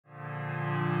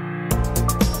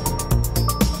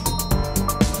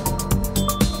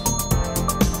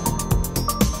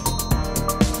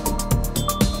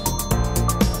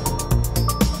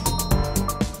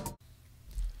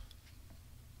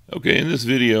Okay, in this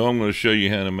video I'm going to show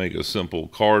you how to make a simple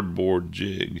cardboard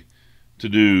jig to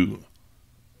do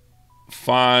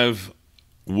 5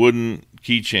 wooden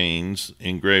keychains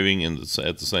engraving at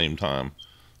the same time.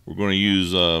 We're going to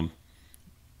use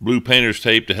blue painter's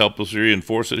tape to help us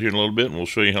reinforce it here in a little bit, and we'll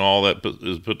show you how all that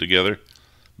is put together.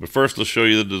 But first, let's show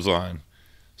you the design.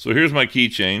 So here's my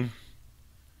keychain.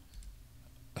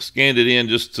 I scanned it in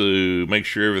just to make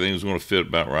sure everything was going to fit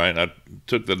about right. I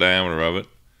took the diameter of it,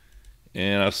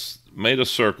 and I made a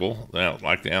circle,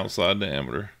 like the outside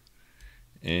diameter,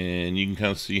 and you can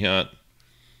kind of see how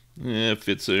it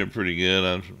fits there pretty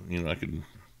good. I could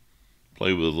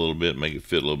play with it a little bit, make it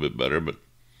fit a little bit better, but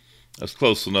that's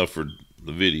close enough for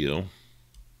the video.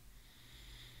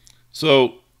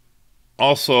 So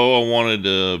also I wanted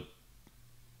to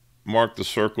mark the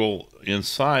circle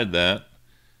inside that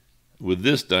with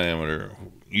this diameter,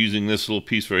 using this little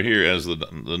piece right here as the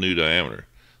new diameter.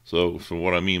 So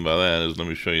what I mean by that is, let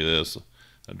me show you this.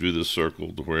 I drew this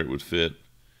circle to where it would fit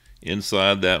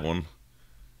inside that one,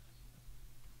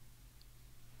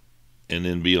 and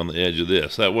then be on the edge of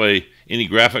this. That way, any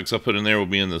graphics I put in there will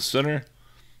be in the center,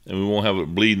 and we won't have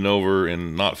it bleeding over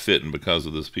and not fitting because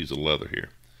of this piece of leather here.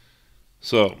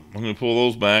 So I'm going to pull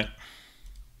those back.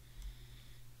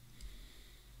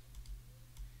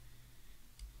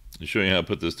 To show you how to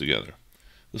put this together.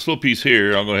 This little piece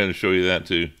here, I'll go ahead and show you that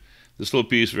too. This little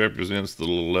piece represents the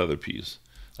little leather piece.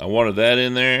 I wanted that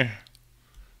in there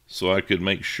so I could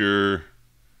make sure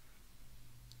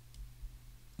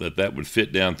that that would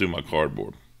fit down through my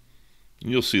cardboard. And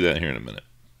you'll see that here in a minute.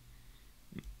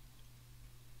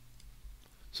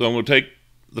 So I'm going to take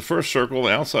the first circle, the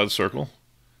outside circle.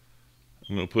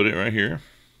 I'm going to put it right here.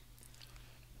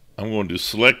 I'm going to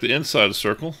select the inside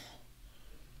circle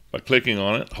by clicking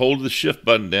on it. Hold the shift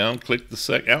button down, click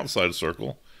the outside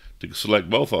circle to select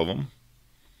both of them.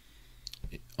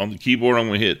 On the keyboard, I'm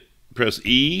going to press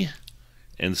E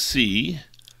and C,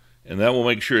 and that will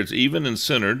make sure it's even and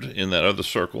centered in that other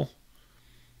circle.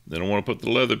 Then I want to put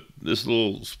this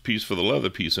little piece for the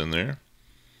leather piece in there.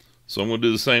 So I'm going to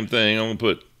do the same thing. I'm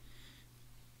going to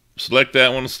select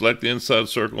that one, select the inside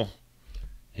circle,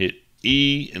 hit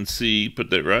E and C, put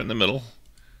that right in the middle,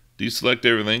 deselect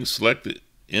everything, select the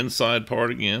inside part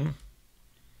again,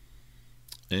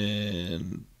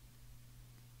 and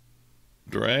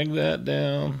drag that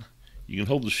down. You can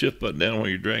hold the shift button down while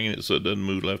you're dragging it so it doesn't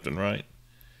move left and right,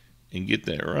 and get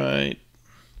that right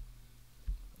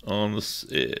on this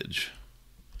edge,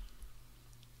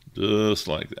 just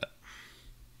like that.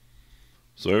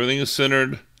 So everything is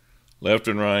centered left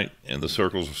and right, and the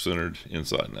circles are centered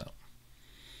inside and out.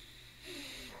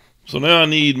 So now I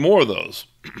need more of those.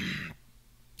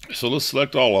 So let's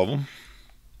select all of them.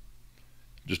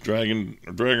 Just drag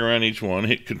around each one.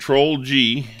 Hit Control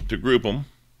G to group them.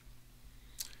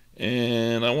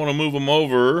 And I want to move them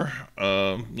over.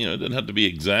 It doesn't have to be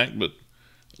exact, but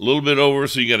a little bit over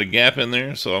so you got a gap in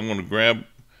there. So I'm going to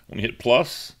hit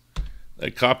plus.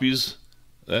 That copies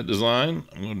that design.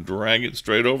 I'm going to drag it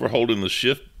straight over, holding the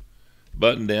shift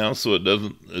button down so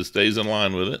it stays in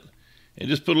line with it. And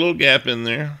just put a little gap in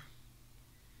there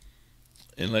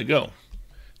and let go.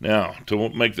 Now, to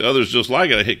make the others just like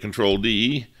it, I hit Control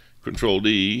D, and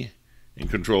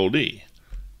Control D.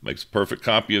 Makes a perfect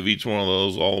copy of each one of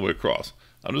those all the way across.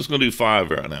 I'm just going to do 5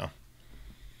 right now.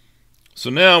 So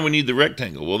now we need the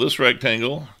rectangle. Well, this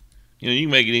rectangle, you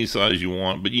can make it any size you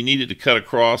want, but you need it to cut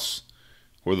across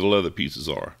where the leather pieces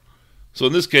are. So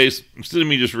in this case, instead of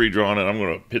me just redrawing it, I'm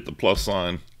going to hit the plus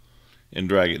sign and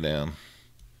drag it down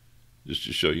just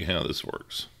to show you how this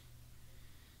works.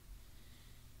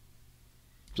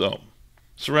 So,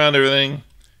 surround everything.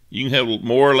 You can have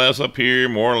more or less up here,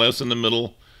 more or less in the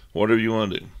middle, whatever you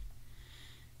want to do.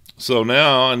 So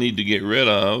now I need to get rid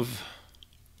of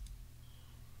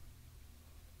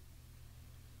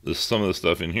some of the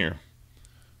stuff in here.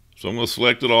 So I'm going to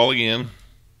select it all again.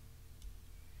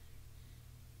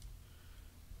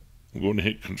 I'm going to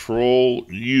hit Control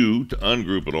U to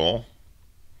ungroup it all.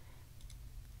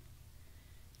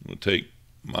 I'm going to take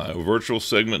my virtual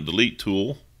segment delete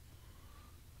tool,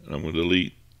 and I'm going to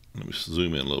delete, let me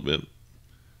zoom in a little bit.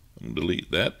 I'm going to delete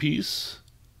that piece,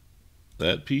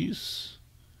 that piece,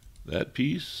 that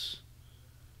piece,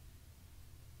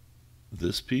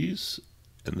 this piece,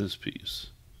 and this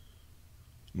piece.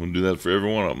 I'm going to do that for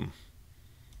every one of them.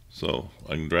 So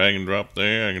I can drag and drop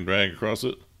there, I can drag across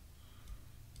it.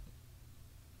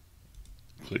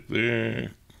 Click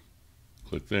there,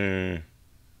 click there,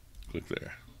 click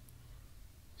there.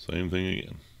 Same thing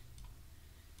again.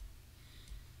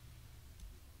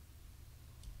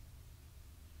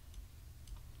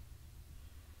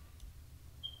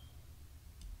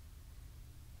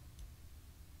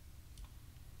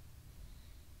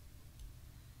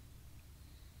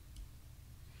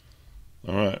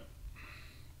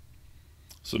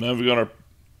 So now we've got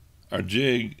our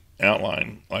jig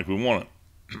outlined like we want it.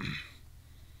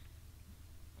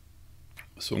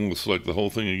 So I'm going to select the whole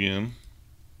thing again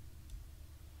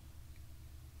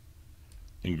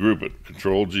and group it,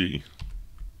 Control G.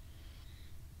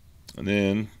 And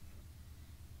then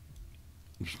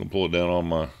I'm just going to pull it down on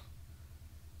my,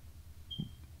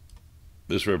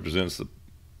 this represents the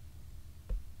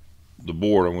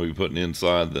board I'm going to be putting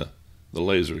inside the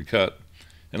laser to cut.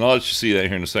 And I'll let you see that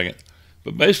here in a second.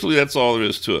 But basically that's all there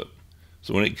is to it.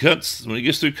 So when it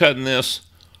gets through cutting this,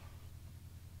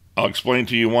 I'll explain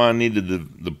to you why I needed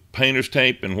the painter's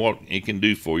tape and what it can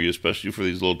do for you, especially for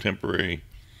these little temporary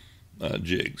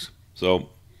jigs. So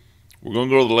we're going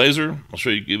to go to the laser. I'll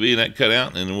show you getting that cut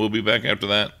out, and then we'll be back after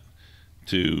that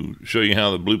to show you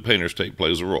how the blue painter's tape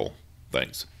plays a role.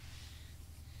 Thanks.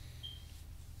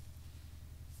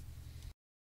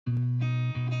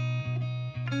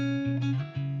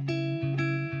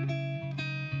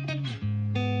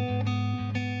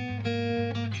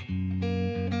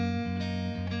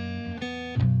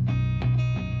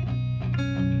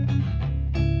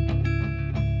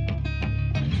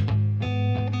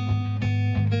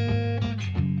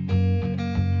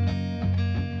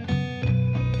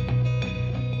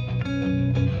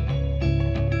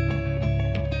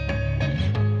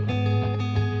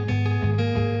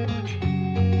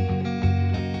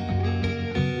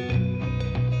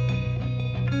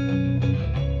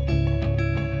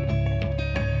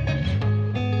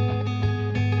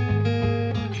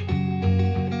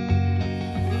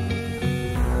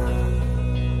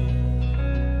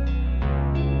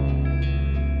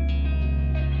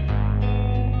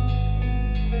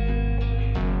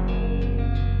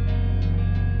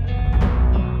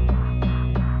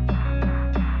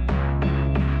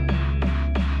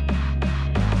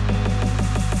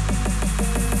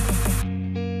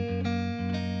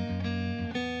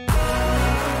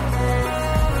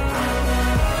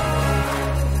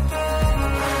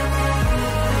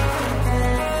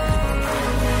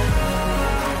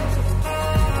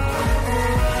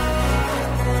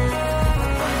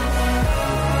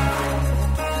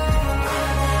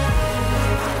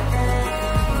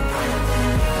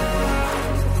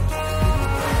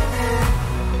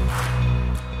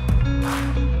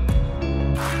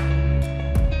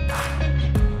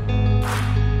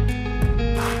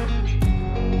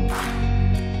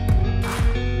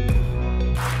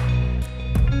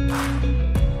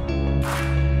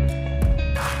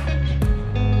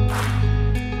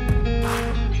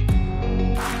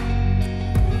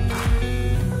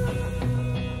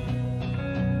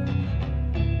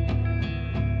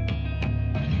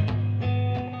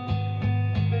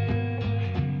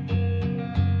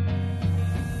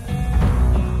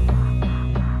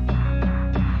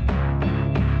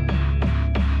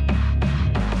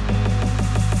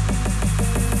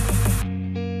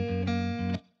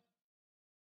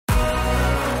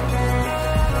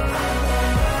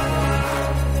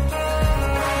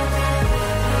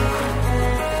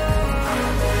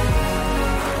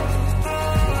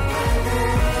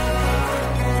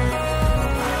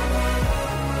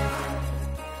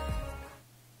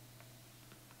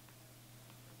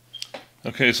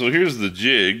 Okay, so here's the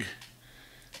jig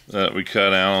that we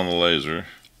cut out on the laser,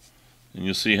 and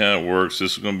you'll see how it works.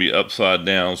 This is going to be upside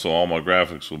down, so all my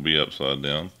graphics will be upside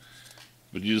down.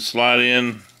 But you just slide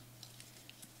in,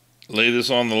 lay this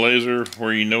on the laser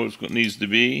where you know it needs to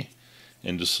be,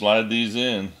 and just slide these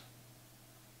in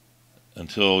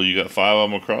until you got 5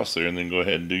 of them across there, and then go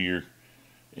ahead and do your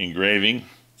engraving.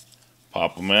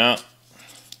 Pop them out,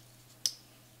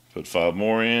 put 5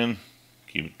 more in,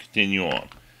 continue on.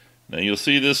 Now you'll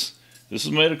see this is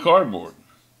made of cardboard,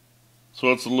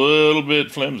 so it's a little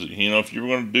bit flimsy. You know, if you're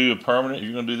going to do a permanent,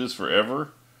 you're going to do this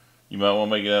forever, you might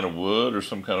want to make it out of wood or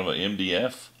some kind of a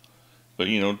MDF. But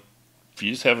you know, if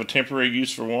you just have a temporary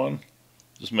use for one,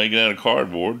 just make it out of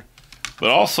cardboard. But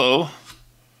also,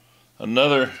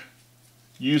 another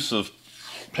use of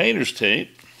painter's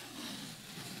tape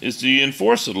is to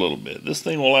enforce it a little bit. This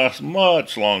thing will last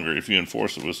much longer if you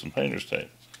enforce it with some painter's tape.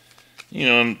 You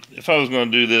know, and if I was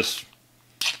going to do this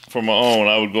for my own,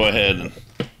 I would go ahead and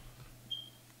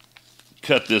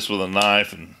cut this with a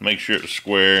knife and make sure it was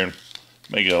square and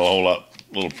make it a whole lot,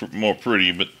 more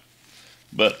pretty.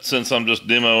 But since I'm just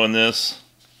demoing this,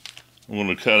 I'm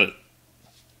going to cut it.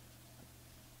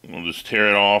 I'm going to just tear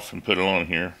it off and put it on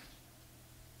here.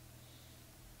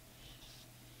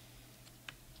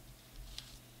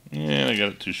 Yeah, I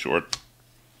got it too short.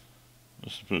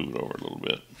 Let's move it over a little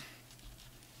bit.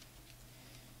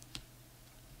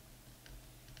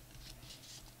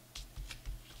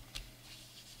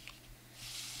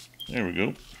 There we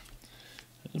go.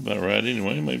 About right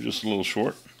anyway, maybe just a little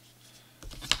short.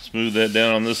 Smooth that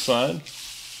down on this side.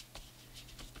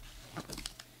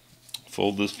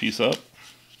 Fold this piece up.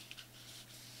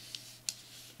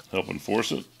 Help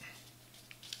enforce it.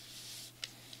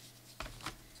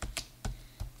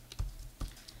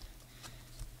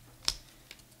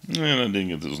 And I didn't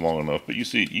get this long enough, but you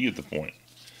see, you get the point.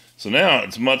 So now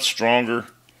it's much stronger.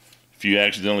 If you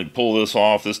accidentally pull this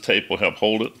off, this tape will help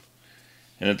hold it.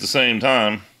 And at the same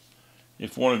time,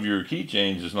 if one of your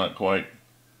keychains is not quite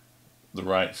the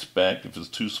right spec, if it's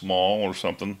too small or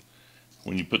something,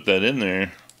 when you put that in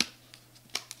there,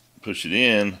 push it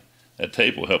in, that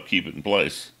tape will help keep it in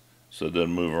place so it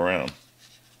doesn't move around.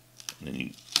 And then you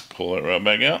pull that right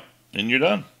back out and you're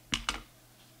done.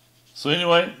 So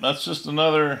anyway, that's just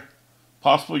another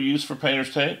possible use for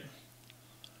painter's tape.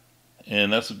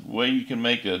 And that's a way you can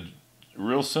make a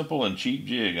real simple and cheap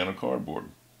jig on a cardboard.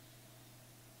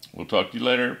 We'll talk to you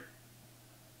later.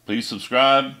 Please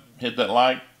subscribe, hit that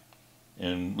like,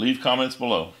 and leave comments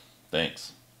below.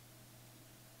 Thanks.